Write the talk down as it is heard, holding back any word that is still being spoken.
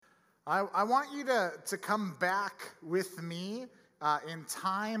I want you to come back with me in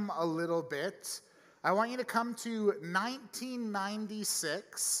time a little bit. I want you to come to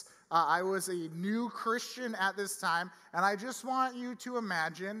 1996. I was a new Christian at this time, and I just want you to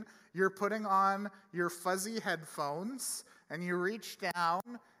imagine you're putting on your fuzzy headphones, and you reach down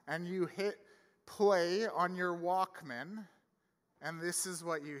and you hit play on your Walkman, and this is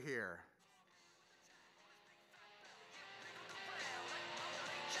what you hear.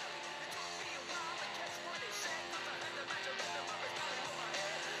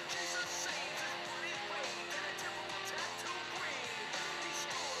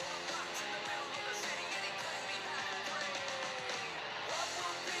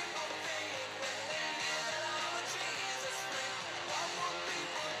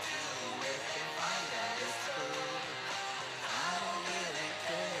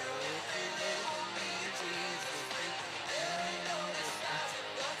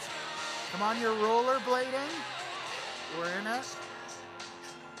 Come on, you're rollerblading. We're in it.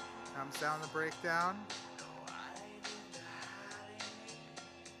 Comes down the breakdown.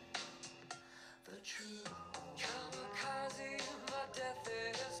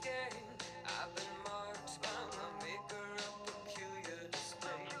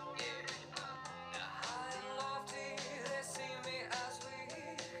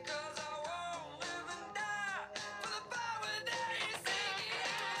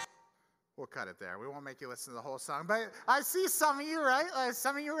 We'll cut it there. We won't make you listen to the whole song. But I see some of you, right?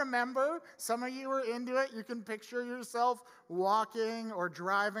 Some of you remember. Some of you were into it. You can picture yourself walking or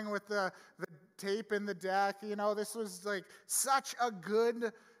driving with the tape in the deck. You know, this was like such a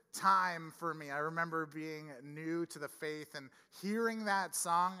good time for me. I remember being new to the faith and hearing that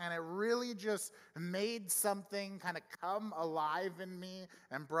song, and it really just made something kind of come alive in me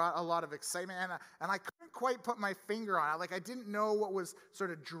and brought a lot of excitement. And I couldn't quite put my finger on it. Like, I didn't know what was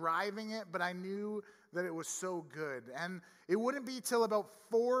sort of driving it, but I knew that it was so good. And it wouldn't be till about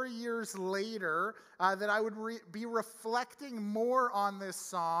 4 years later that I would be reflecting more on this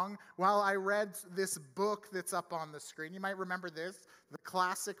song while I read this book that's up on the screen. You might remember this, the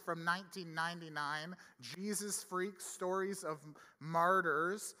classic from 1999, Jesus Freaks, Stories of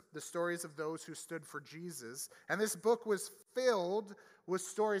Martyrs, the stories of those who stood for Jesus. And this book was filled with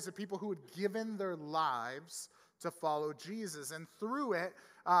stories of people who had given their lives to follow Jesus. And through it,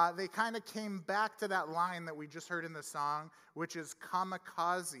 they kind of came back to that line that we just heard in the song, which is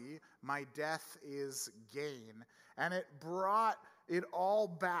kamikaze, my death is gain. And it brought it all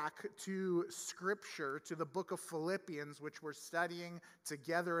back to Scripture, to the book of Philippians, which we're studying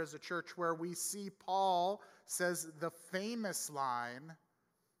together as a church, where we see Paul says the famous line,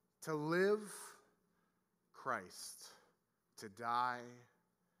 to live, Christ, to die,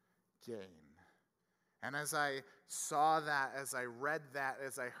 gain. And as I saw that, as I read that,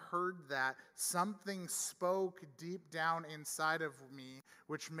 as I heard that, something spoke deep down inside of me,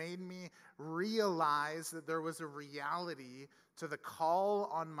 which made me realize that there was a reality to the call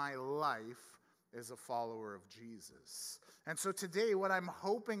on my life as a follower of Jesus. And so today, what I'm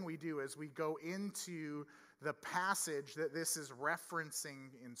hoping we do as we go into the passage that this is referencing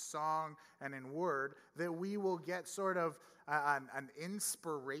in song and in word, that we will get sort of an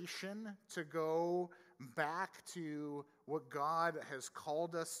inspiration to go back to what God has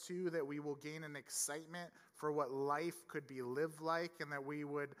called us to, that we will gain an excitement for what life could be lived like, and that we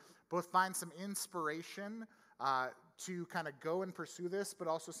would both find some inspiration to kind of go and pursue this, but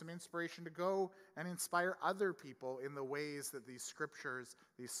also some inspiration to go and inspire other people in the ways that these scriptures,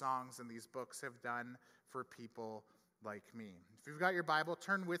 these songs, and these books have done for people like me. If you've got your Bible,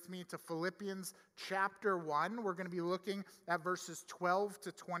 turn with me to Philippians chapter 1. We're going to be looking at verses 12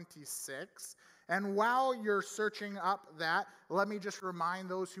 to 26. And while you're searching up that, let me just remind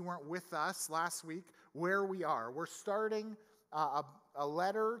those who weren't with us last week where we are. We're starting a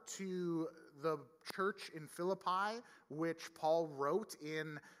letter to the church in Philippi, which Paul wrote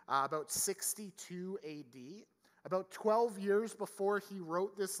in about 62 AD. About 12 years before he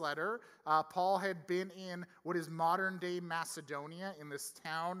wrote this letter, Paul had been in what is modern-day Macedonia, in this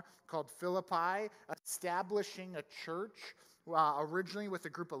town called Philippi, establishing a church, originally with a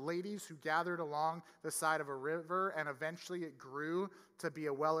group of ladies who gathered along the side of a river, and eventually it grew to be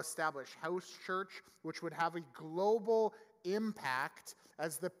a well-established house church, which would have a global impact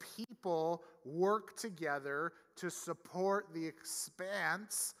as the people work together to support the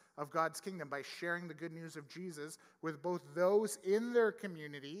expanse of God's kingdom by sharing the good news of Jesus with both those in their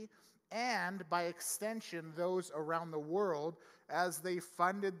community and, by extension, those around the world as they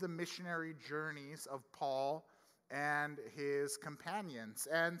funded the missionary journeys of Paul and his companions.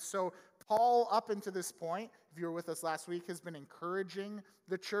 And so Paul, up until this point, if you were with us last week, has been encouraging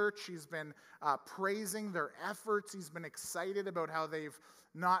the church. He's been praising their efforts. He's been excited about how they've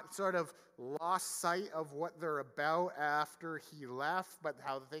not sort of lost sight of what they're about after he left, but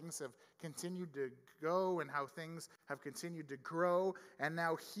how things have continued to go and how things have continued to grow. And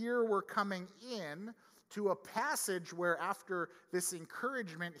now here we're coming in to a passage where after this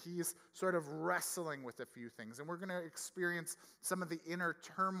encouragement, he's sort of wrestling with a few things. And we're going to experience some of the inner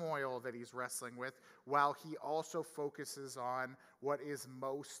turmoil that he's wrestling with while he also focuses on what is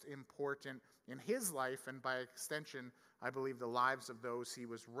most important in his life and by extension, I believe, the lives of those he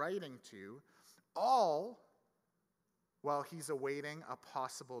was writing to, all while he's awaiting a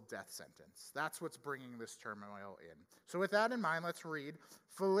possible death sentence. That's what's bringing this turmoil in. So with that in mind, let's read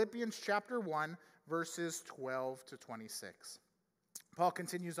Philippians chapter 1, verses 12 to 26. Paul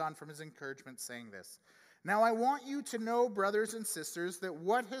continues on from his encouragement saying this. Now I want you to know, brothers and sisters, that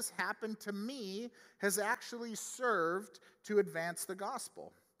what has happened to me has actually served to advance the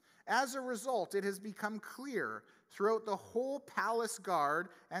gospel. As a result, it has become clear throughout the whole palace guard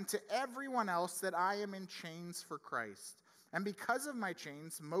and to everyone else that I am in chains for Christ. And because of my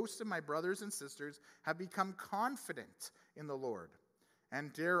chains, most of my brothers and sisters have become confident in the Lord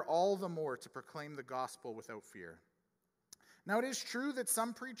and dare all the more to proclaim the gospel without fear. Now it is true that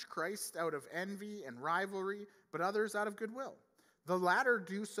some preach Christ out of envy and rivalry, but others out of goodwill. The latter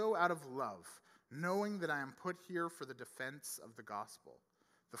do so out of love, knowing that I am put here for the defense of the gospel.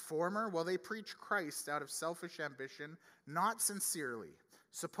 The former, well, they preach Christ out of selfish ambition, not sincerely,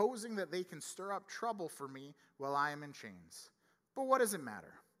 supposing that they can stir up trouble for me while I am in chains. But what does it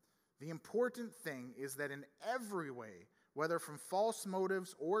matter? The important thing is that in every way, whether from false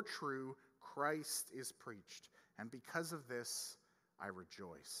motives or true, Christ is preached. And because of this, I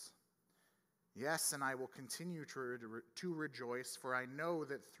rejoice. Yes, and I will continue to rejoice, for I know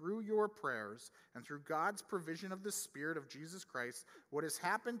that through your prayers and through God's provision of the Spirit of Jesus Christ, what has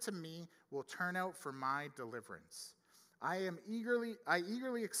happened to me will turn out for my deliverance. I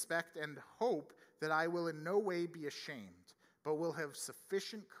eagerly expect and hope that I will in no way be ashamed, but will have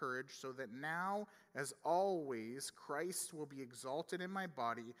sufficient courage so that now, as always, Christ will be exalted in my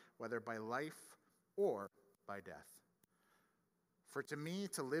body, whether by life or by death. For to me,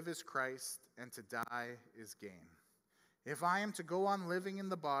 to live is Christ, and to die is gain. If I am to go on living in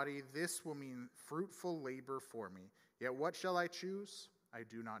the body, this will mean fruitful labor for me. Yet what shall I choose? I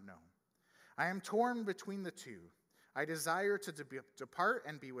do not know. I am torn between the two. I desire to depart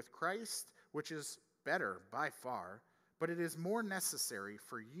and be with Christ, which is better by far, but it is more necessary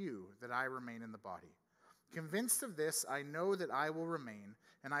for you that I remain in the body. Convinced of this, I know that I will remain,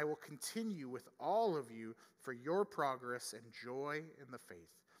 and I will continue with all of you for your progress and joy in the faith,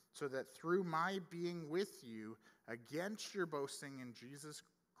 so that through my being with you against your boasting in Jesus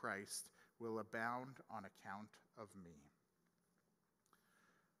Christ will abound on account of me.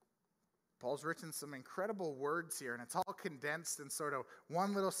 Paul's written some incredible words here, and it's all condensed in sort of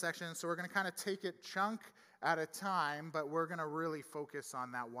one little section, so we're going to kind of take it chunk at a time, but we're going to really focus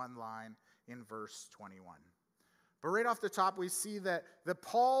on that one line in verse 21. But right off the top, we see that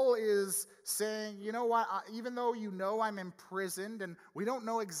Paul is saying, you know what, even though you know I'm imprisoned, and we don't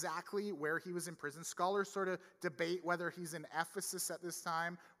know exactly where he was imprisoned. Scholars sort of debate whether he's in Ephesus at this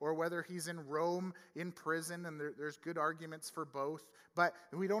time or whether he's in Rome in prison, and there's good arguments for both. But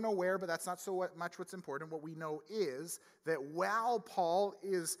we don't know where, but that's not so much what's important. What we know is that while Paul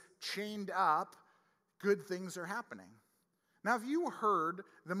is chained up, good things are happening. Now, if you heard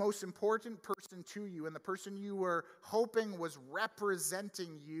the most important person to you and the person you were hoping was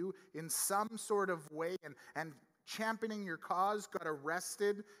representing you in some sort of way and championing your cause got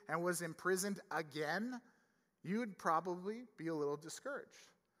arrested and was imprisoned again, you'd probably be a little discouraged.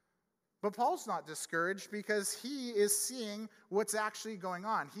 But Paul's not discouraged because he is seeing what's actually going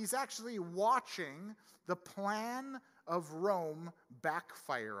on. He's actually watching the plan of Rome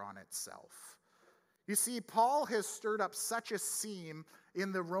backfire on itself. You see, Paul has stirred up such a scene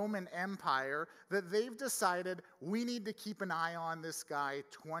in the Roman Empire that they've decided we need to keep an eye on this guy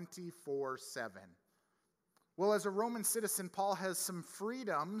 24/7. Well, as a Roman citizen, Paul has some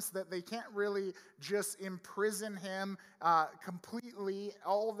freedoms that they can't really just imprison him completely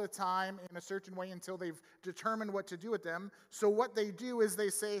all the time in a certain way until they've determined what to do with them. So what they do is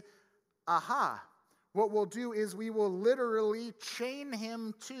they say, aha, what we'll do is we will literally chain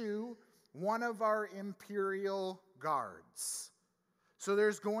him to one of our imperial guards. So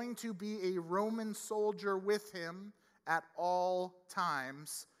there's going to be a Roman soldier with him at all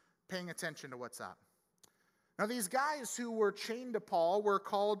times, paying attention to what's up. Now, these guys who were chained to Paul were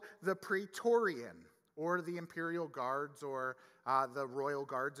called the Praetorian, or the Imperial Guards, or the Royal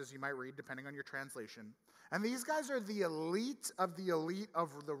Guards, as you might read, depending on your translation. And these guys are the elite of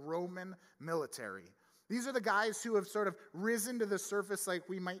the Roman military. These are the guys who have sort of risen to the surface like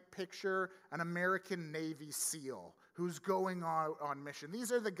we might picture an American Navy SEAL who's going on mission.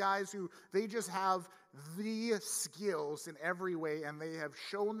 These are the guys who, they just have the skills in every way, and they have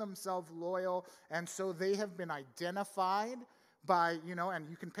shown themselves loyal, and so they have been identified by, and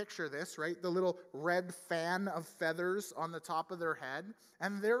you can picture this, right? The little red fan of feathers on the top of their head,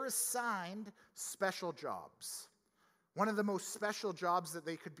 and they're assigned special jobs. One of the most special jobs that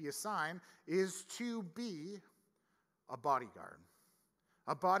they could be assigned is to be a bodyguard.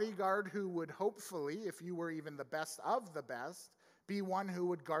 A bodyguard who would hopefully, if you were even the best of the best, be one who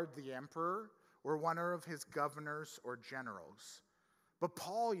would guard the emperor or one of his governors or generals. But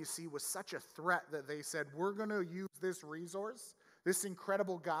Paul, you see, was such a threat that they said, we're going to use this resource, this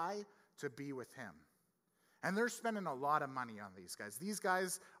incredible guy, to be with him. And they're spending a lot of money on these guys. These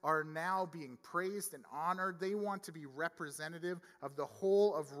guys are now being praised and honored. They want to be representative of the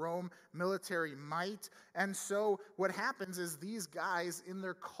whole of Rome military might. And so what happens is these guys in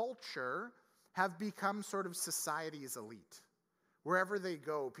their culture have become sort of society's elite. Wherever they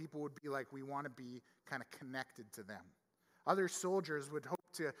go, people would be like, we want to be kind of connected to them. Other soldiers would hope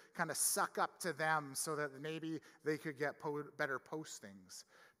to kind of suck up to them so that maybe they could get better postings.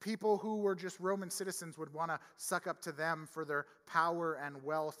 People who were just Roman citizens would want to suck up to them for their power and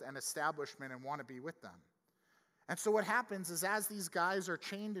wealth and establishment and want to be with them. And so what happens is as these guys are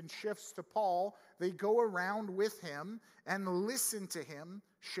chained in shifts to Paul, they go around with him and listen to him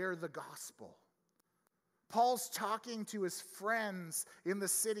share the gospel. Paul's talking to his friends in the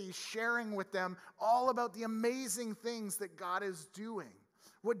city, sharing with them all about the amazing things that God is doing.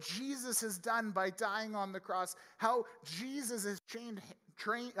 What Jesus has done by dying on the cross, how Jesus has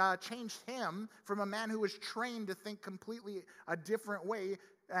changed him from a man who was trained to think completely a different way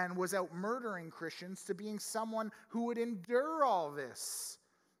and was out murdering Christians to being someone who would endure all this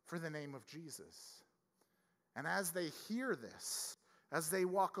for the name of Jesus. And as they hear this, as they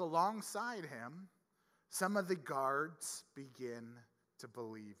walk alongside him, some of the guards begin to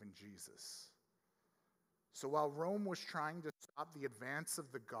believe in Jesus. So while Rome was trying to stop the advance of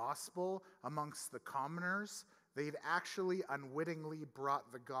the gospel amongst the commoners, they'd actually unwittingly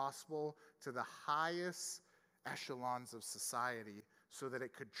brought the gospel to the highest echelons of society so that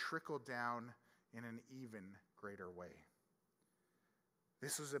it could trickle down in an even greater way.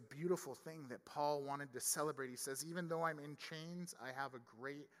 This was a beautiful thing that Paul wanted to celebrate. He says, even though I'm in chains, I have a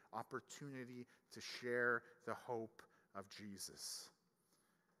great opportunity to share the hope of Jesus.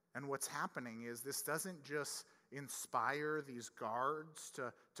 And what's happening is this doesn't just inspire these guards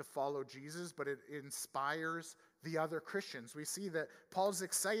to follow Jesus, but it inspires the other Christians. We see that Paul's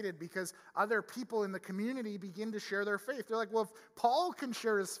excited because other people in the community begin to share their faith. They're like, well, if Paul can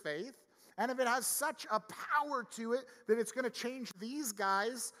share his faith, and if it has such a power to it that it's going to change these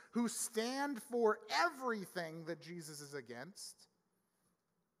guys who stand for everything that Jesus is against,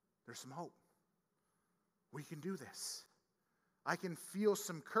 there's some hope. We can do this. I can feel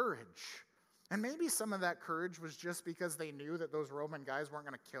some courage. And maybe some of that courage was just because they knew that those Roman guys weren't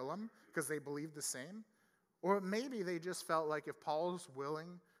going to kill him because they believed the same. Or maybe they just felt like if Paul's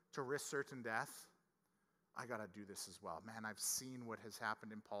willing to risk certain death, I got to do this as well. Man, I've seen what has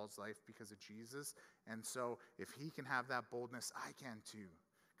happened in Paul's life because of Jesus. And so if he can have that boldness, I can too.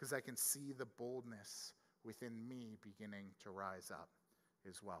 Because I can see the boldness within me beginning to rise up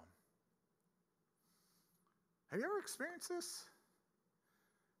as well. Have you ever experienced this?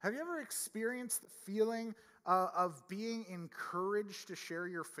 Have you ever experienced the feeling of being encouraged to share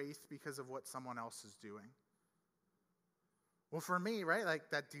your faith because of what someone else is doing? Well, for me, right, like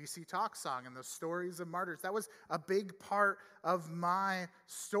that DC Talk song and the stories of martyrs, that was a big part of my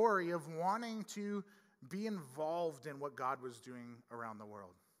story of wanting to be involved in what God was doing around the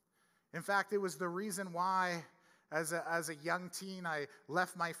world. In fact, it was the reason why, as a young teen, I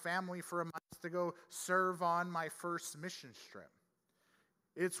left my family for a month to go serve on my first mission trip.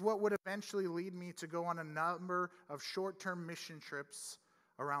 It's what would eventually lead me to go on a number of short-term mission trips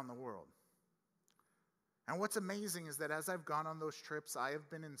around the world. And what's amazing is that as I've gone on those trips, I have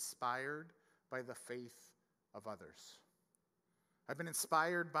been inspired by the faith of others. I've been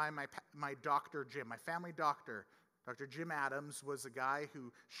inspired by my doctor, Jim, my family doctor. Dr. Jim Adams was a guy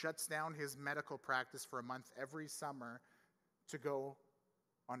who shuts down his medical practice for a month every summer to go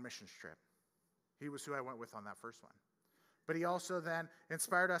on mission trip. He was who I went with on that first one. But he also then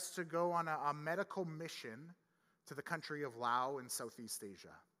inspired us to go on a medical mission to the country of Laos in Southeast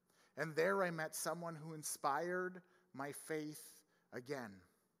Asia. And there I met someone who inspired my faith again.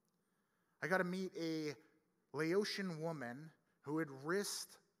 I got to meet a Laotian woman who had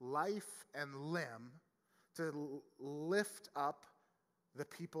risked life and limb to lift up the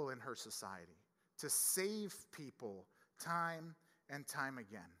people in her society, to save people time and time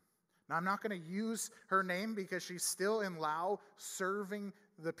again. Now, I'm not going to use her name because she's still in Laos serving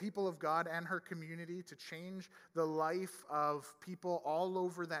the people of God and her community to change the life of people all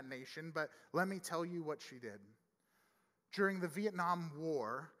over that nation, but let me tell you what she did. During the Vietnam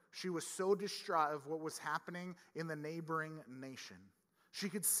War, she was so distraught of what was happening in the neighboring nation. She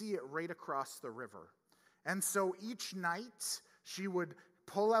could see it right across the river. And so each night, she would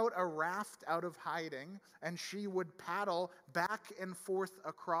pull out a raft out of hiding, and she would paddle back and forth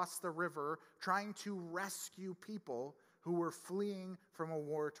across the river, trying to rescue people who were fleeing from a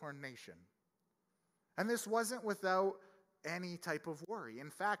war-torn nation. And this wasn't without any type of worry. In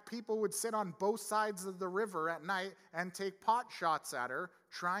fact, people would sit on both sides of the river at night and take pot shots at her,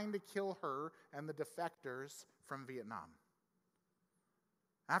 trying to kill her and the defectors from Vietnam.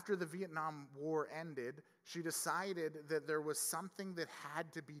 After the Vietnam War ended, she decided that there was something that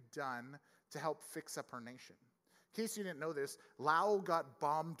had to be done to help fix up her nation. In case you didn't know this, Laos got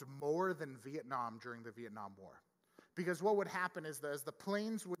bombed more than Vietnam during the Vietnam War. Because what would happen is that as the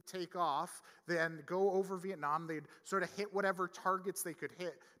planes would take off, then go over Vietnam, they'd sort of hit whatever targets they could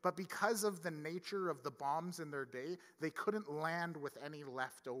hit. But because of the nature of the bombs in their day, they couldn't land with any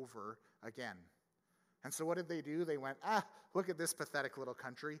left over again. And so what did they do? They went, look at this pathetic little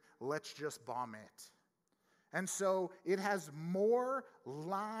country. Let's just bomb it. And so it has more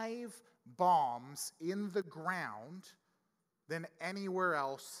live bombs in the ground than anywhere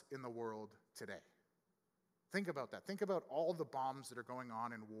else in the world today. Think about that. Think about all the bombs that are going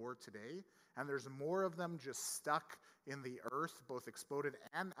on in war today, and there's more of them just stuck in the earth, both exploded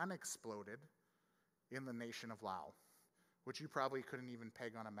and unexploded, in the nation of Laos, which you probably couldn't even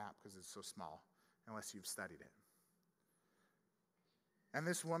peg on a map because it's so small, unless you've studied it. And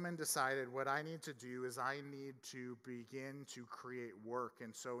this woman decided, what I need to do is I need to begin to create work.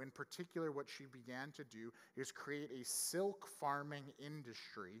 And so in particular, what she began to do is create a silk farming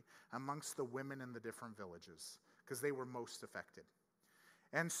industry amongst the women in the different villages, because they were most affected.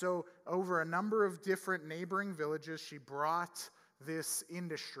 And so over a number of different neighboring villages, she brought this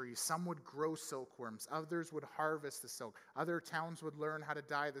industry. Some would grow silkworms. Others would harvest the silk. Other towns would learn how to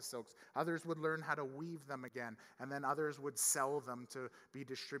dye the silks. Others would learn how to weave them again. And then others would sell them to be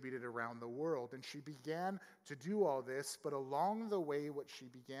distributed around the world. And she began to do all this, but along the way, what she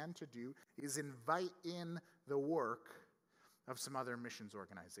began to do is invite in the work of some other missions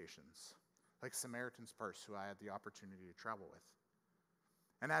organizations, like Samaritan's Purse, who I had the opportunity to travel with.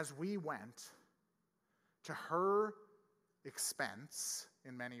 And as we went, to her expense,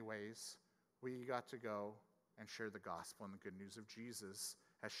 in many ways, we got to go and share the gospel and the good news of Jesus,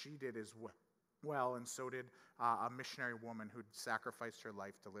 as she did as well, and so did a missionary woman who'd sacrificed her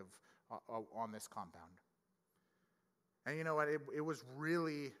life to live on this compound. And you know what? It was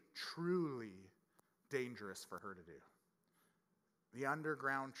really, truly dangerous for her to do. The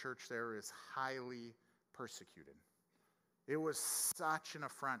underground church there is highly persecuted. It was such an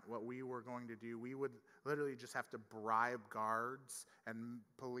affront what we were going to do. We would literally just have to bribe guards and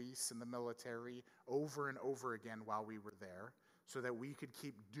police and the military over and over again while we were there, so that we could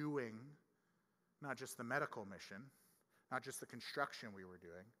keep doing not just the medical mission, not just the construction we were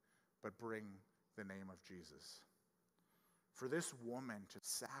doing, but bring the name of Jesus. For this woman to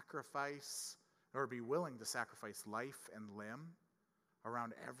sacrifice, or be willing to sacrifice life and limb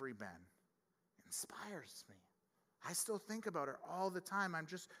around every bend, inspires me. I still think about her all the time. I'm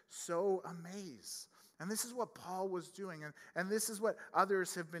just so amazed. And this is what Paul was doing, and this is what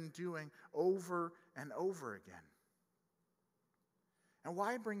others have been doing over and over again. And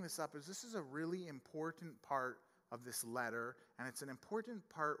why I bring this up is this is a really important part of this letter, and it's an important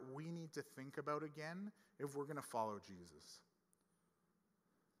part we need to think about again if we're going to follow Jesus.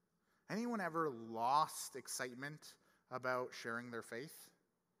 Anyone ever lost excitement about sharing their faith?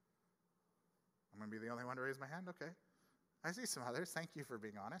 I'm going to be the only one to raise my hand? Okay. I see some others. Thank you for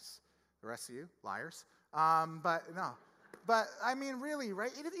being honest. The rest of you, liars. But I mean, really,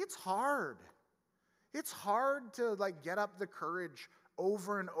 right? It's hard. It's hard to get up the courage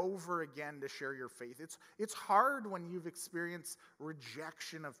over and over again to share your faith. It's hard when you've experienced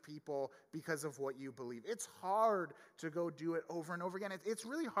rejection of people because of what you believe. It's hard to go do it over and over again. It's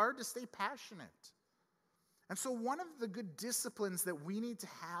really hard to stay passionate. And so one of the good disciplines that we need to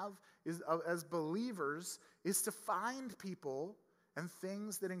have as believers is to find people and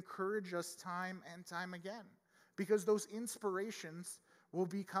things that encourage us time and time again. Because those inspirations will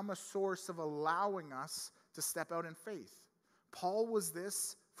become a source of allowing us to step out in faith. Paul was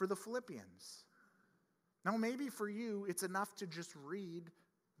this for the Philippians. Now, maybe for you, it's enough to just read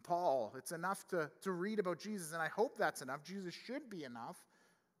Paul. It's enough to read about Jesus, and I hope that's enough. Jesus should be enough.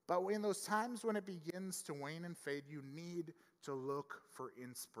 But in those times when it begins to wane and fade, you need to look for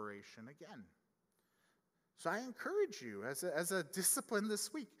inspiration again. So I encourage you, as a discipline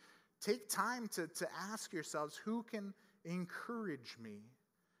this week, take time to ask yourselves, who can encourage me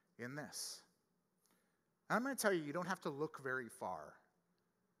in this? And I'm going to tell you, you don't have to look very far.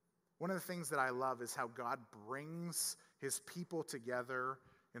 One of the things that I love is how God brings his people together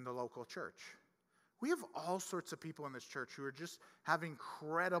in the local church. We have all sorts of people in this church who are just have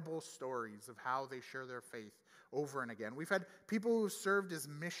incredible stories of how they share their faith over and again. We've had people who served as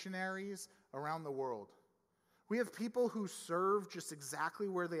missionaries around the world. We have people who serve just exactly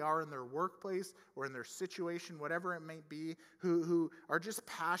where they are in their workplace or in their situation, whatever it may be, who are just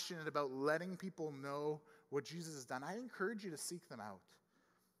passionate about letting people know what Jesus has done. I encourage you to seek them out.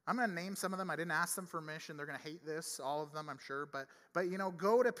 I'm going to name some of them. I didn't ask them for permission. They're going to hate this, all of them, I'm sure. But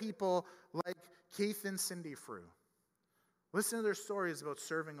go to people like Keith and Cindy Frew. Listen to their stories about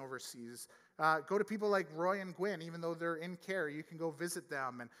serving overseas. Go to people like Roy and Gwen, even though they're in care. You can go visit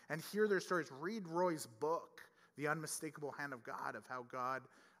them and hear their stories. Read Roy's book, The Unmistakable Hand of God, of how God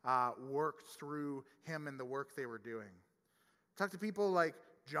worked through him and the work they were doing. Talk to people like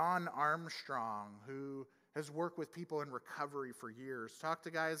John Armstrong, who has worked with people in recovery for years. Talk to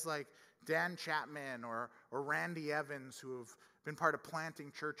guys like Dan Chapman or Randy Evans, who have been part of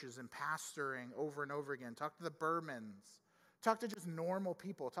planting churches and pastoring over and over again. Talk to the Bermans. Talk to just normal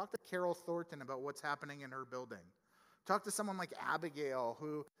people. Talk to Carol Thornton about what's happening in her building. Talk to someone like Abigail,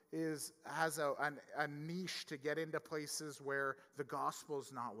 who has a niche to get into places where the gospel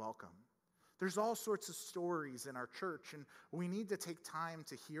is not welcome. There's all sorts of stories in our church, and we need to take time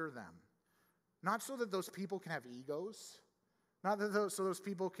to hear them. Not so that those people can have egos, not that so those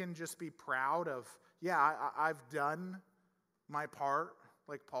people can just be proud of, I've done my part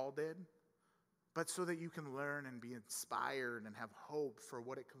like Paul did, but so that you can learn and be inspired and have hope for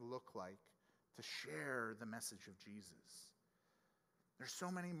what it could look like to share the message of Jesus. There's so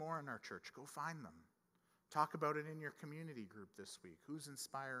many more in our church. Go find them. Talk about it in your community group this week. Who's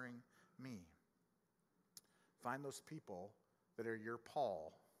inspiring me? Find those people that are your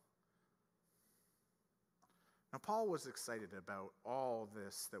Paul. Now, Paul was excited about all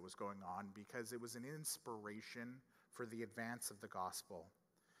this that was going on because it was an inspiration for the advance of the gospel.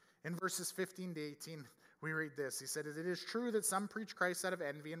 In verses 15 to 18, we read this. He said, "It is true that some preach Christ out of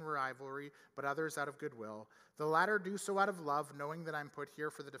envy and rivalry, but others out of goodwill. The latter do so out of love, knowing that I'm put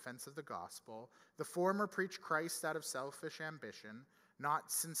here for the defense of the gospel. The former preach Christ out of selfish ambition, not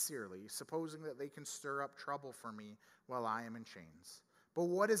sincerely, supposing that they can stir up trouble for me while I am in chains. But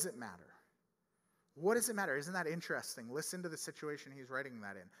what does it matter? What does it matter? Isn't that interesting? Listen to the situation he's writing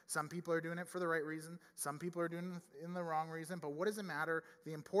that in. Some people are doing it for the right reason. Some people are doing it in the wrong reason. But what does it matter?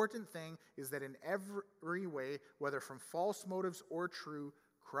 The important thing is that in every way, whether from false motives or true,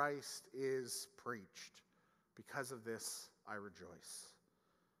 Christ is preached. Because of this, I rejoice."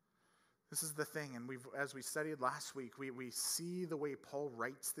 This is the thing, and as we studied last week, we see the way Paul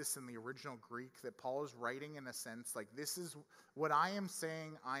writes this in the original Greek, that Paul is writing in a sense like, this is what I am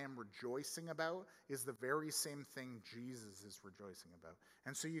saying I am rejoicing about is the very same thing Jesus is rejoicing about.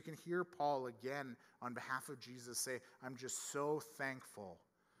 And so you can hear Paul again on behalf of Jesus say, I'm just so thankful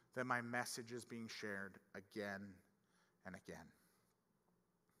that my message is being shared again and again.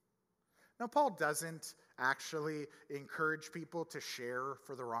 Now, Paul doesn't actually encourage people to share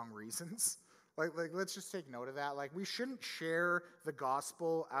for the wrong reasons. Like let's just take note of that. Like, we shouldn't share the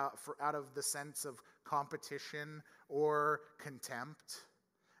gospel out of the sense of competition or contempt.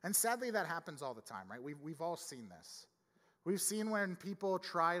 And sadly, that happens all the time, right? We've all seen this. We've seen when people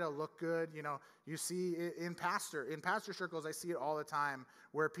try to look good. You see in pastor circles, I see it all the time,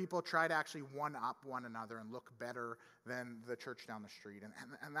 where people try to actually one-up one another and look better than the church down the street.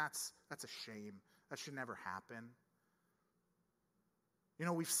 And that's a shame. That should never happen.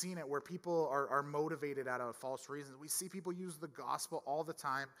 We've seen it where people are motivated out of false reasons. We see people use the gospel all the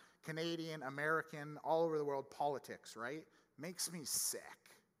time. Canadian, American, all over the world, politics, right? Makes me sick.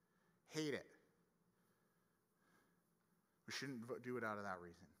 Hate it. We shouldn't do it out of that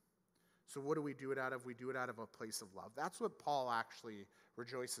reason. So what do we do it out of? We do it out of a place of love. That's what Paul actually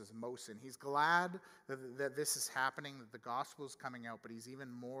rejoices most in. He's glad that this is happening, that the gospel is coming out, but he's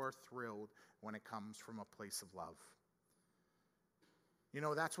even more thrilled when it comes from a place of love.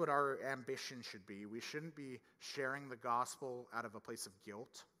 That's what our ambition should be. We shouldn't be sharing the gospel out of a place of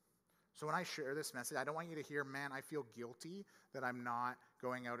guilt. So when I share this message, I don't want you to hear, man, I feel guilty that I'm not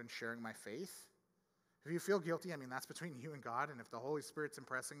going out and sharing my faith. If you feel guilty, that's between you and God, and if the Holy Spirit's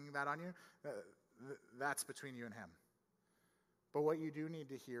impressing that on you, that's between you and him. But what you do need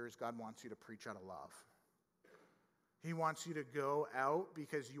to hear is God wants you to preach out of love. He wants you to go out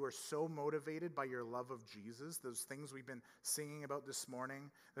because you are so motivated by your love of Jesus, those things we've been singing about this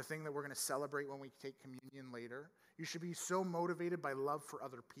morning, the thing that we're going to celebrate when we take communion later. You should be so motivated by love for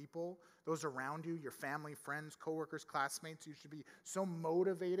other people, those around you, your family, friends, coworkers, classmates. You should be so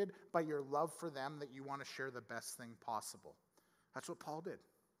motivated by your love for them that you want to share the best thing possible. That's what Paul did.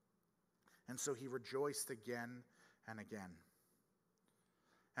 And so he rejoiced again and again.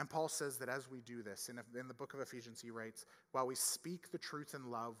 And Paul says that as we do this, in the book of Ephesians, he writes, while we speak the truth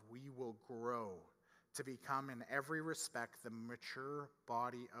in love, we will grow to become in every respect the mature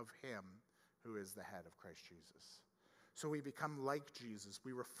body of him who is the head of Christ Jesus. So we become like Jesus.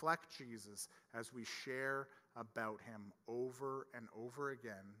 We reflect Jesus as we share about him over and over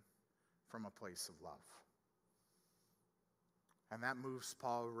again from a place of love. And that moves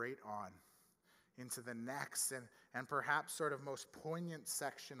Paul right on into the next and perhaps sort of most poignant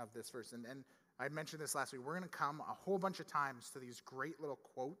section of this verse. And I mentioned this last week. We're going to come a whole bunch of times to these great little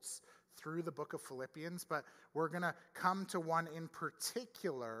quotes through the book of Philippians, but we're going to come to one in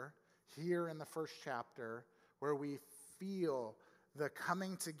particular here in the first chapter where we feel the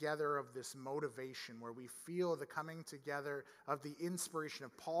coming together of this motivation, where we feel the coming together of the inspiration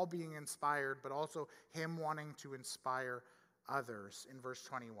of Paul being inspired, but also him wanting to inspire others. In verse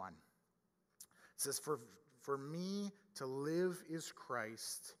 21, it says, For me to live is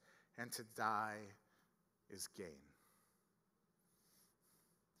Christ, and to die is gain.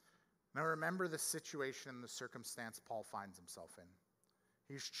 Now remember the situation, the circumstance Paul finds himself in.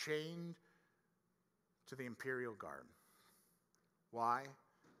 He's chained to the imperial guard. Why?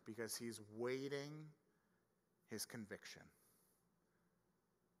 Because he's waiting his conviction.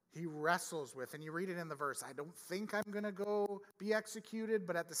 He wrestles with, and you read it in the verse, I don't think I'm going to go be executed,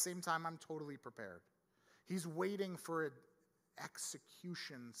 but at the same time, I'm totally prepared. He's waiting for an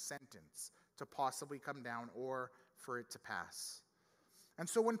execution sentence to possibly come down or for it to pass. And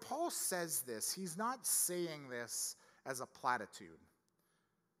so when Paul says this, he's not saying this as a platitude.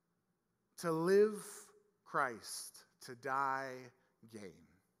 To live, Christ. To die, gain.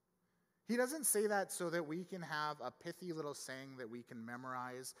 He doesn't say that so that we can have a pithy little saying that we can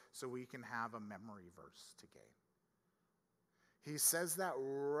memorize so we can have a memory verse to gain. He says that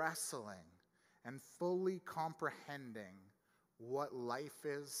wrestling and fully comprehending what life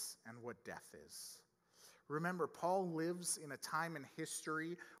is and what death is. Remember, Paul lives in a time in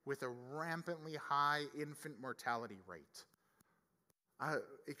history with a rampantly high infant mortality rate.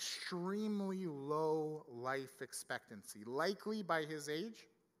 Extremely low life expectancy. Likely by his age,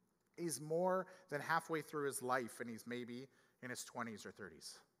 he's more than halfway through his life and he's maybe in his 20s or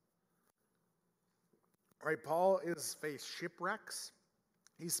 30s. Right, Paul has faced shipwrecks.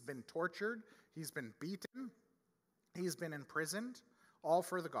 He's been tortured. He's been beaten. He's been imprisoned, all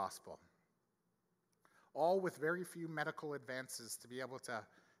for the gospel. All with very few medical advances to be able to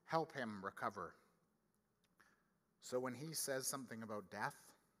help him recover. So when he says something about death,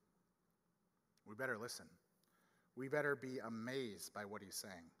 we better listen. We better be amazed by what he's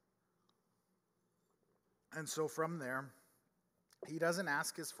saying. And so from there, he doesn't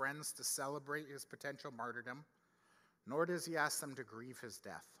ask his friends to celebrate his potential martyrdom, nor does he ask them to grieve his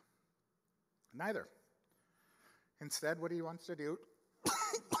death. Neither. Instead, what he wants to do,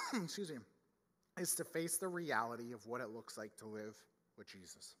 excuse me, is to face the reality of what it looks like to live with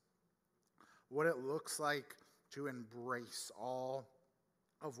Jesus. What it looks like to embrace all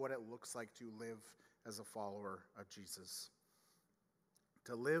of what it looks like to live as a follower of Jesus.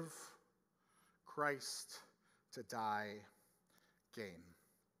 To live, Christ. To die, gain.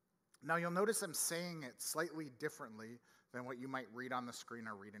 Now you'll notice I'm saying it slightly differently than what you might read on the screen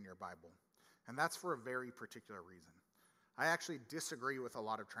or read in your Bible. And that's for a very particular reason. I actually disagree with a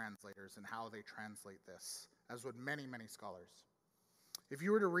lot of translators in how they translate this, as would many, many scholars. If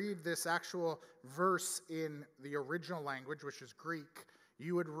you were to read this actual verse in the original language, which is Greek,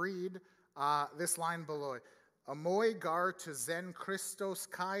 you would read this line below it. Amoi gar to zen Christos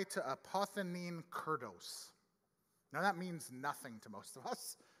kai to apothenin kurdos. Now that means nothing to most of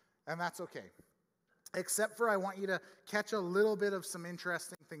us, and that's okay. Except for I want you to catch a little bit of some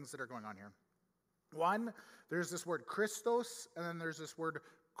interesting things that are going on here. One, there's this word Christos, and then there's this word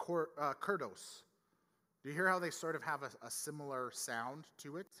kurdos. Do you hear how they sort of have a similar sound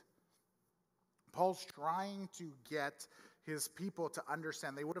to it? Paul's trying to get his people to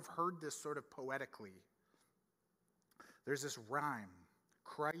understand. They would have heard this sort of poetically. There's this rhyme.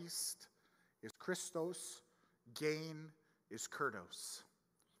 Christ is Christos, gain is kurdos.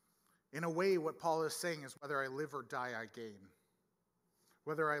 In a way, what Paul is saying is whether I live or die, I gain.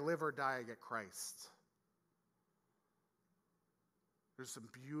 Whether I live or die, I get Christ. There's some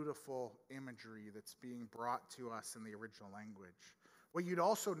beautiful imagery that's being brought to us in the original language. What you'd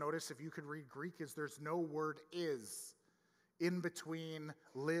also notice if you could read Greek is there's no word is in between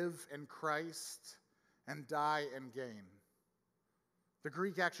live and Christ and die and gain. The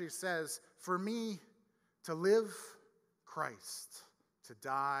Greek actually says, for me to live, Christ, to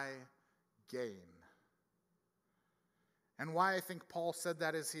die, gain. And why I think Paul said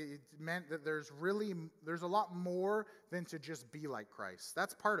that is he meant that there's a lot more than to just be like Christ.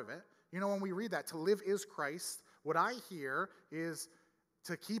 That's part of it. You know, when we read that, to live is Christ, what I hear is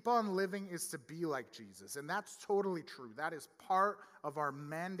to keep on living is to be like Jesus. And that's totally true. That is part of our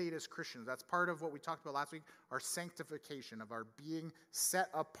mandate as Christians. That's part of what we talked about last week, our sanctification, of our being set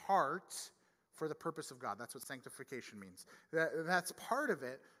apart for the purpose of God. That's what sanctification means. That's part of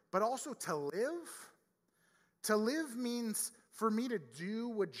it. But also to live. To live means for me to do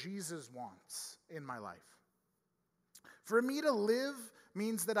what Jesus wants in my life. For me to live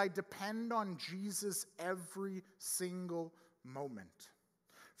means that I depend on Jesus every single moment.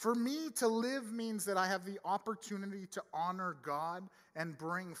 For me to live means that I have the opportunity to honor God and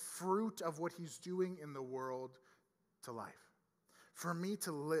bring fruit of what He's doing in the world to life. For me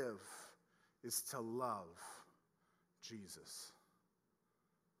to live is to love Jesus.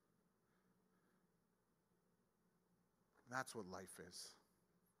 That's what life is.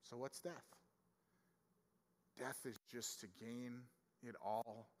 So what's death? Death is just to gain it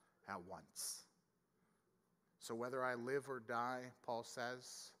all at once. So whether I live or die, Paul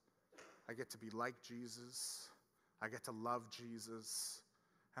says, I get to be like Jesus, I get to love Jesus,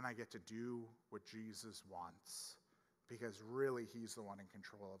 and I get to do what Jesus wants. Because really, He's the one in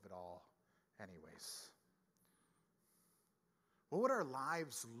control of it all anyways. What would our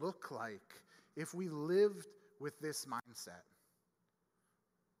lives look like if we lived with this mindset?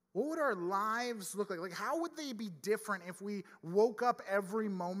 What would our lives look like? Like, how would they be different if we woke up every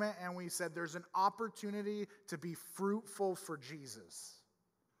moment and we said there's an opportunity to be fruitful for Jesus?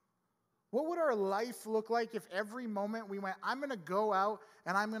 What would our life look like if every moment we went, I'm going to go out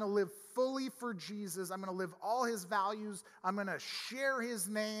and I'm going to live fully for Jesus. I'm going to live all His values. I'm going to share His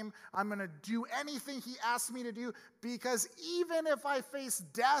name. I'm going to do anything He asks me to do, because even if I face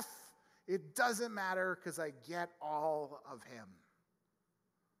death, it doesn't matter because I get all of Him.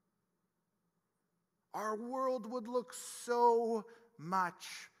 Our world would look so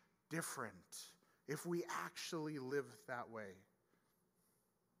much different if we actually lived that way.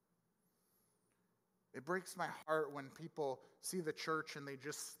 It breaks my heart when people see the church and they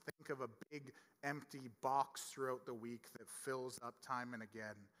just think of a big empty box throughout the week that fills up time and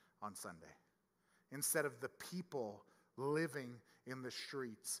again on Sunday, instead of the people living in the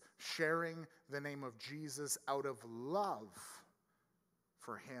streets, sharing the name of Jesus out of love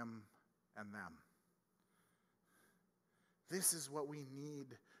for Him and them. This is what we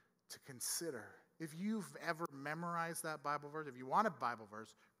need to consider. If you've ever memorized that Bible verse, if you want a Bible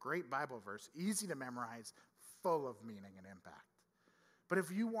verse, great Bible verse, easy to memorize, full of meaning and impact. But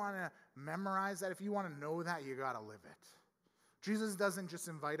if you want to memorize that, if you want to know that, you got to live it. Jesus doesn't just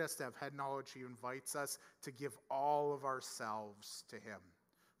invite us to have head knowledge, He invites us to give all of ourselves to Him.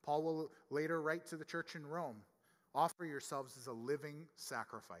 Paul will later write to the church in Rome, offer yourselves as a living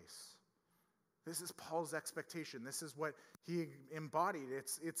sacrifice. This is Paul's expectation. This is what he embodied.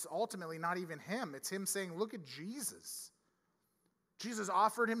 It's ultimately not even him. It's him saying, look at Jesus. Jesus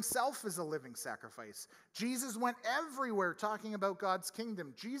offered Himself as a living sacrifice. Jesus went everywhere talking about God's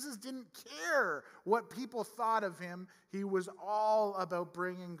kingdom. Jesus didn't care what people thought of Him. He was all about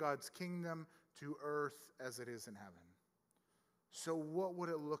bringing God's kingdom to earth as it is in heaven. So what would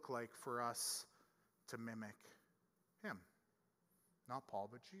it look like for us to mimic Him? Not Paul,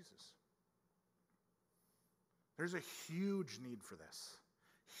 but Jesus. There's a huge need for this.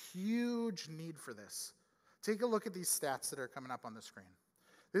 Huge need for this. Take a look at these stats that are coming up on the screen.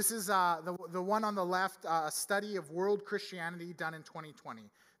 This is the one on the left, a study of world Christianity done in 2020.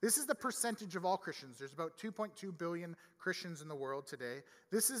 This is the percentage of all Christians. There's about 2.2 billion Christians in the world today.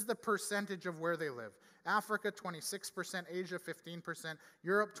 This is the percentage of where they live. Africa, 26%, Asia, 15%,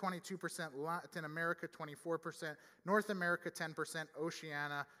 Europe, 22%, Latin America, 24%, North America, 10%,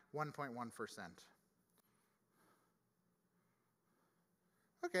 Oceania, 1.1%.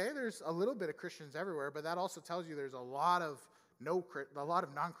 Okay, there's a little bit of Christians everywhere, but that also tells you there's a lot of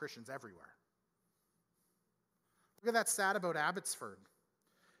non-Christians everywhere. Look at that stat about Abbotsford.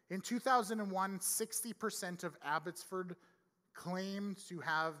 In 2001, 60% of Abbotsford claimed to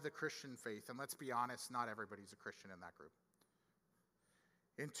have the Christian faith. And let's be honest, not everybody's a Christian in that group.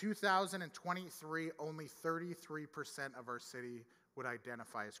 In 2023, only 33% of our city would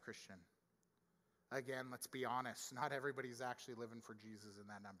identify as Christian. Again, let's be honest, not everybody's actually living for Jesus in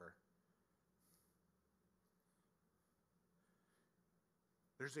that number.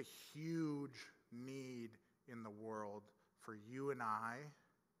 There's a huge need in the world for you and I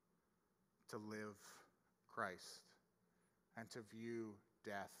to live Christ and to view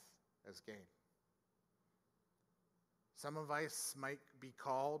death as gain. Some of us might be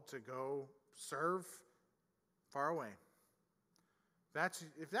called to go serve far away.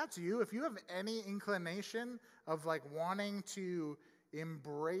 If that's you, if you have any inclination of wanting to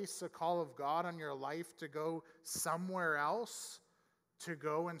embrace a call of God on your life to go somewhere else, to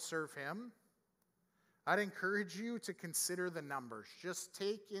go and serve Him, I'd encourage you to consider the numbers. Just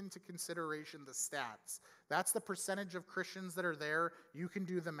take into consideration the stats. That's the percentage of Christians that are there. You can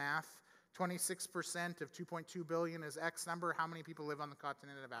do the math. 26% of 2.2 billion is X number. How many people live on the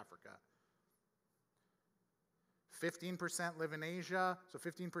continent of Africa? 15% live in Asia, so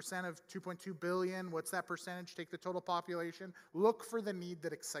 15% of 2.2 billion. What's that percentage? Take the total population. Look for the need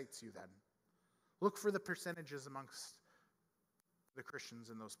that excites you then. Look for the percentages amongst the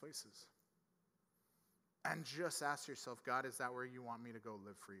Christians in those places. And just ask yourself, God, is that where you want me to go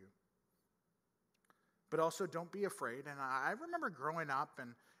live for you? But also don't be afraid. And I remember growing up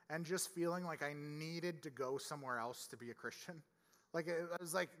and just feeling like I needed to go somewhere else to be a Christian. I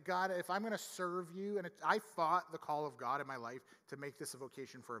was like, God, if I'm going to serve you, and I fought the call of God in my life to make this a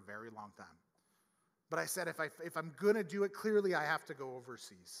vocation for a very long time. But I said, if I'm going to do it, clearly I have to go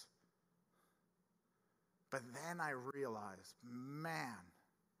overseas. But then I realized, man,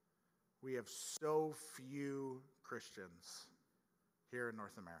 we have so few Christians here in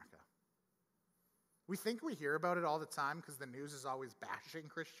North America. We think we hear about it all the time because the news is always bashing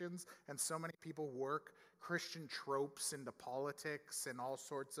Christians, and so many people work Christian tropes into politics and all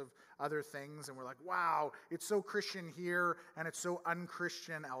sorts of other things, and we're like, wow, it's so Christian here and it's so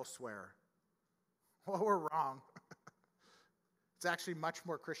unchristian elsewhere. Well, we're wrong. It's actually much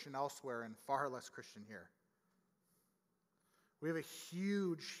more Christian elsewhere and far less Christian here. We have a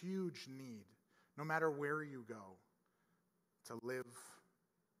huge, huge need, no matter where you go, to live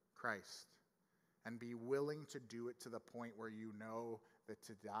Christ and be willing to do it to the point where you know that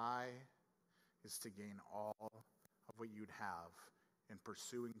to die is to gain all of what you'd have in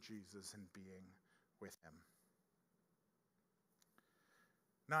pursuing Jesus and being with Him.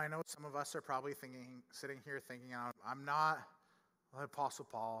 Now, I know some of us are probably sitting here thinking, I'm not the Apostle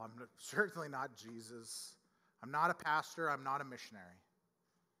Paul. I'm certainly not Jesus. I'm not a pastor. I'm not a missionary.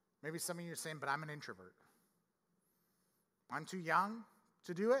 Maybe some of you are saying, but I'm an introvert. I'm too young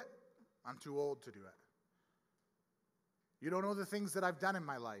to do it. I'm too old to do it. You don't know the things that I've done in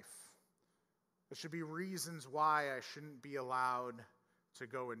my life. There should be reasons why I shouldn't be allowed to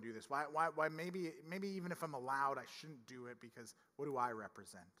go and do this. Why maybe even if I'm allowed, I shouldn't do it because what do I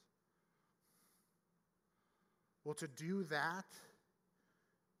represent? Well, to do that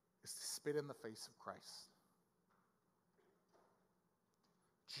is to spit in the face of Christ.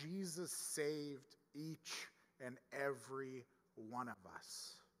 Jesus saved each and every one of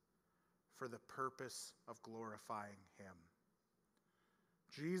us for the purpose of glorifying Him.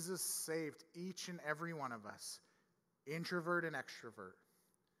 Jesus saved each and every one of us, introvert and extrovert,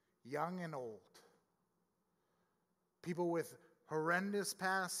 young and old, people with horrendous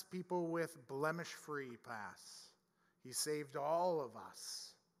pasts, people with blemish-free pasts. He saved all of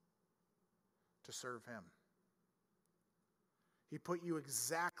us to serve Him. He put you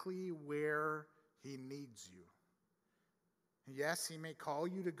exactly where He needs you. Yes, He may call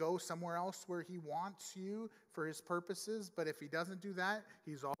you to go somewhere else where He wants you for His purposes, but if He doesn't do that,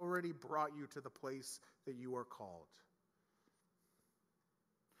 He's already brought you to the place that you are called.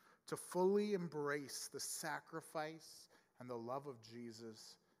 To fully embrace the sacrifice and the love of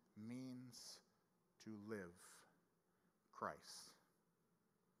Jesus means to live Christ,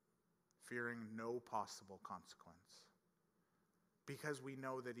 fearing no possible consequence. Because we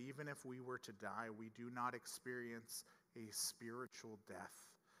know that even if we were to die, we do not experience a spiritual death.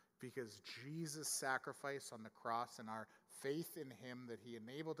 Because Jesus' sacrifice on the cross and our faith in Him that He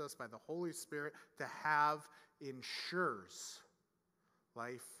enabled us by the Holy Spirit to have ensures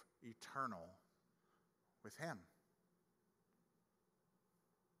life eternal with Him.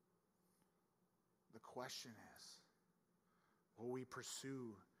 The question is, will we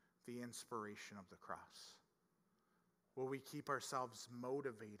pursue the inspiration of the cross? Will we keep ourselves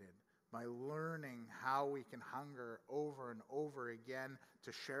motivated by learning how we can hunger over and over again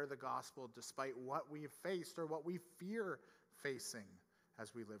to share the gospel despite what we have faced or what we fear facing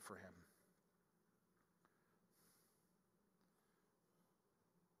as we live for Him?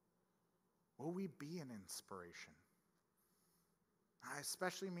 will we be an inspiration? I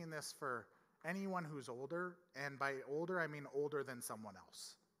especially mean this for anyone who's older, and by older, I mean older than someone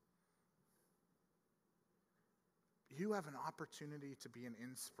else. You have an opportunity to be an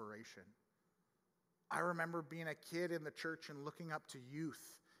inspiration. I remember being a kid in the church and looking up to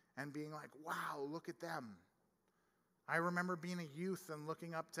youth and being like, wow, look at them. I remember being a youth and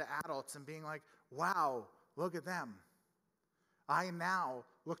looking up to adults and being like, wow, look at them. I now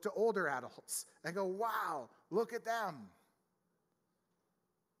look to older adults and go, wow, look at them.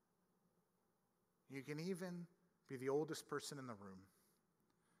 You can even be the oldest person in the room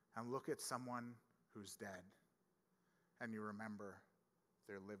and look at someone who's dead, and you remember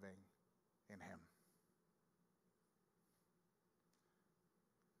they're living in him.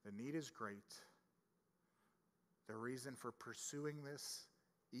 The need is great. The reason for pursuing this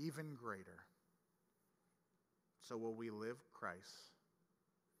even greater. So will we live Christ,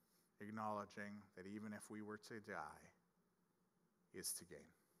 acknowledging that even if we were to die, is to gain.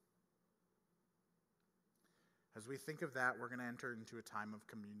 As we think of that, we're going to enter into a time of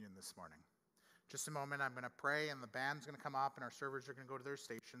communion this morning. Just a moment, I'm going to pray, and the band's going to come up, and our servers are going to go to their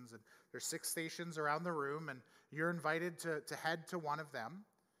stations. And there's 6 stations around the room, and you're invited to head to one of them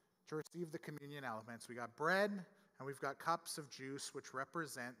to receive the communion elements. We got bread, and we've got cups of juice, which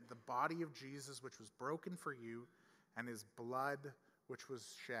represent the body of Jesus, which was broken for you, and his blood, which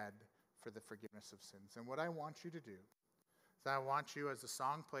was shed for the forgiveness of sins. And what I want you to do is I want you, as the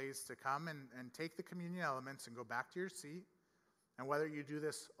song plays, to come and take the communion elements and go back to your seat. And whether you do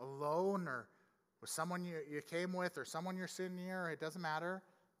this alone or with someone you came with or someone you're sitting near, it doesn't matter.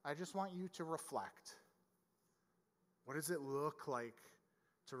 I just want you to reflect. What does it look like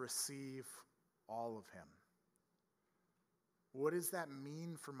to receive all of him? What does that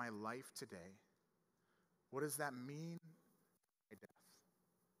mean for my life today? What does that mean for my death?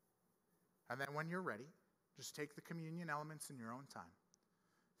 And then when you're ready, just take the communion elements in your own time,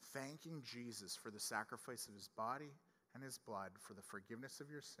 thanking Jesus for the sacrifice of his body and his blood for the forgiveness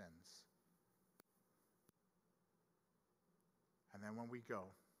of your sins. And then when we go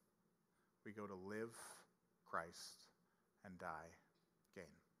to live Christ and die gain.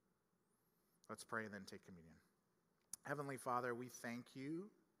 Let's pray and then take communion. Heavenly Father, we thank you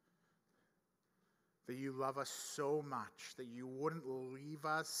that you love us so much, that you wouldn't leave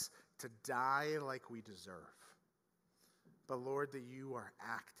us to die like we deserve. But Lord, that you are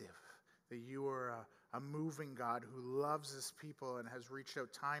active, that you are a moving God who loves his people and has reached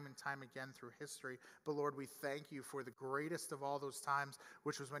out time and time again through history. But Lord, we thank you for the greatest of all those times,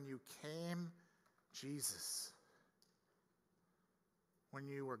 which was when you came, Jesus. When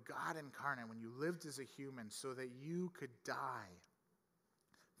you were God incarnate, when you lived as a human so that you could die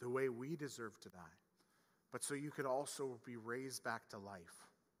the way we deserve to die, but so you could also be raised back to life,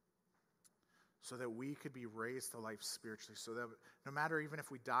 so that we could be raised to life spiritually, so that no matter even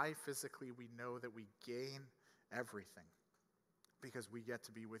if we die physically, we know that we gain everything because we get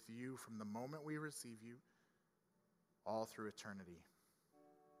to be with you from the moment we receive you all through eternity.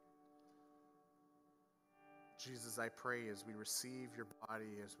 Jesus, I pray as we receive your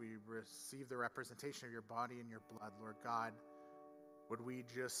body, as we receive the representation of your body and your blood, Lord God, would we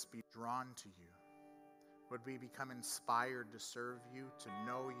just be drawn to you? Would we become inspired to serve you, to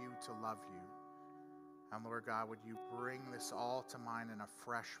know you, to love you? And Lord God, would you bring this all to mind in a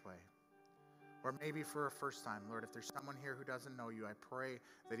fresh way? Or maybe for a first time, Lord, if there's someone here who doesn't know you, I pray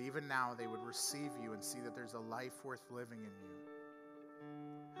that even now they would receive you and see that there's a life worth living in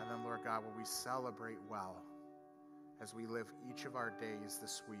you. And then, Lord God, will we celebrate well as we live each of our days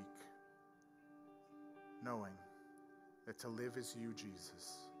this week, knowing that to live is you,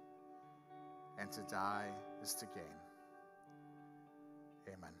 Jesus, and to die is to gain.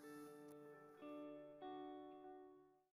 Amen.